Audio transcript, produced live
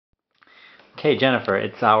Okay, Jennifer,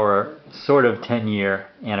 it's our sort of 10-year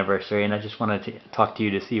anniversary, and I just wanted to talk to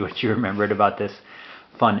you to see what you remembered about this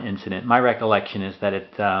fun incident. My recollection is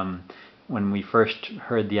that when we first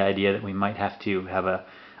heard the idea that we might have to have a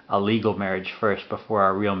legal marriage first before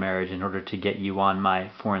our real marriage in order to get you on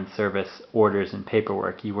my Foreign Service orders and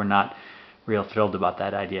paperwork, you were not real thrilled about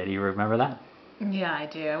that idea. Do you remember that? Yeah, I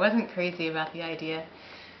do. I wasn't crazy about the idea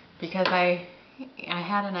because I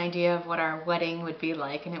had an idea of what our wedding would be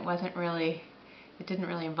like, and it didn't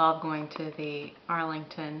really involve going to the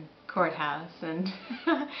Arlington courthouse and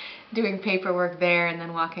doing paperwork there and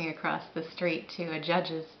then walking across the street to a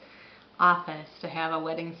judge's office to have a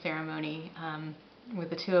wedding ceremony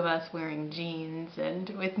with the two of us wearing jeans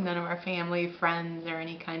and with none of our family, friends, or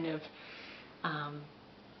any kind of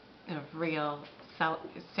real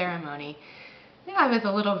ceremony. Yeah, I was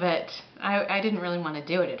a little bit, I didn't really want to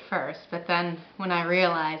do it at first, but then when I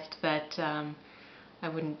realized that I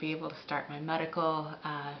wouldn't be able to start my medical,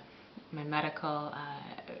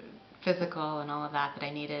 physical and all of that I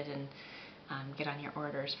needed, and get on your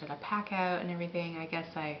orders for the pack out and everything, I guess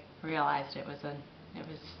I realized it was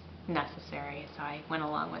necessary, so I went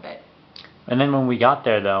along with it. And then when we got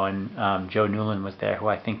there, though, and Joe Newland was there, who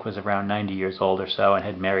I think was around 90 years old or so and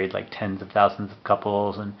had married like tens of thousands of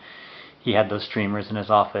couples, and he had those streamers in his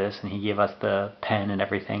office, and he gave us the pen and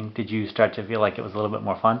everything. Did you start to feel like it was a little bit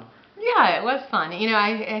more fun? Yeah, it was fun. You know,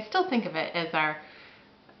 I still think of it as our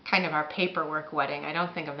paperwork wedding. I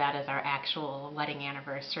don't think of that as our actual wedding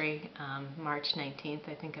anniversary, March 19th.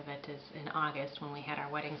 I think of it as in August when we had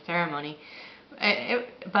our wedding ceremony.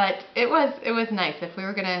 But it was nice. If we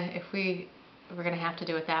were gonna have to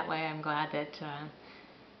do it that way, I'm glad that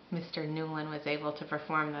Mr. Newland was able to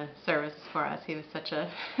perform the services for us. He was such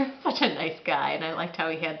a such a nice guy, and I liked how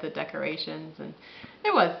he had the decorations, and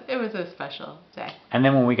it was a special day. And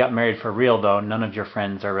then when we got married for real, though, none of your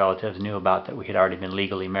friends or relatives knew about that we had already been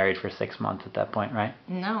legally married for 6 months at that point, right?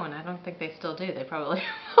 No, and I don't think they still do. They probably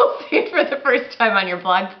will see it for the first time on your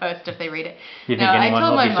blog post if they read it. Do you think anyone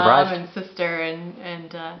will be surprised? I told my mom and sister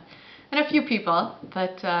and a few people,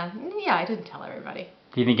 but yeah, I didn't tell everybody.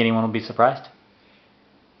 Do you think anyone will be surprised?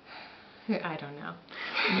 I don't know.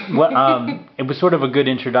 Well, it was sort of a good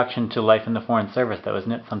introduction to life in the Foreign Service, though,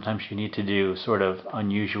 isn't it? Sometimes you need to do sort of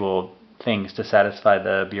unusual things to satisfy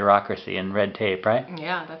the bureaucracy and red tape, right?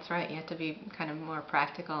 Yeah, that's right. You have to be kind of more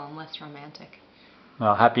practical and less romantic.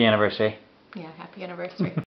 Well, happy anniversary. Yeah, happy anniversary.